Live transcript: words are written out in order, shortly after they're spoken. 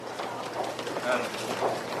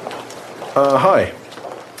Hi.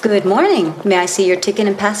 Good morning. May I see your ticket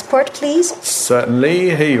and passport, please?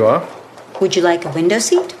 Certainly. Here you are. Would you like a window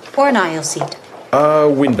seat or an aisle seat?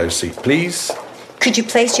 Window seat, please. Could you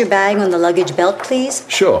place your bag on the luggage belt, please?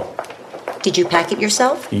 Sure. Did you pack it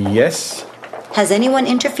yourself? Yes. Has anyone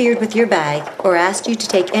interfered with your bag or asked you to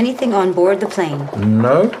take anything on board the plane?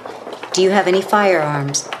 No. Do you have any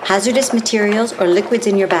firearms, hazardous materials, or liquids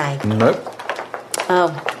in your bag? Nope.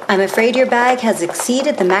 Oh, I'm afraid your bag has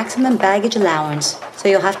exceeded the maximum baggage allowance, so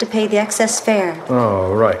you'll have to pay the excess fare.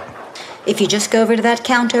 Oh, right. If you just go over to that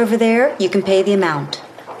counter over there, you can pay the amount.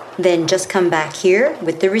 Then just come back here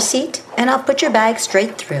with the receipt, and I'll put your bag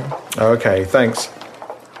straight through. Okay, thanks.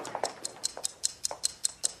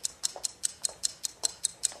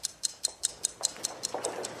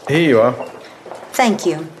 Here you are. Thank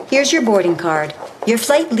you. Here's your boarding card. Your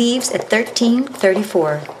flight leaves at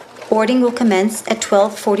 13:34. Boarding will commence at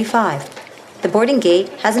 12:45. The boarding gate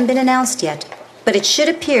hasn't been announced yet, but it should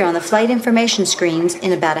appear on the flight information screens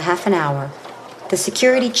in about a half an hour. The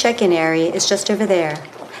security check-in area is just over there.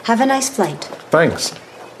 Have a nice flight. Thanks.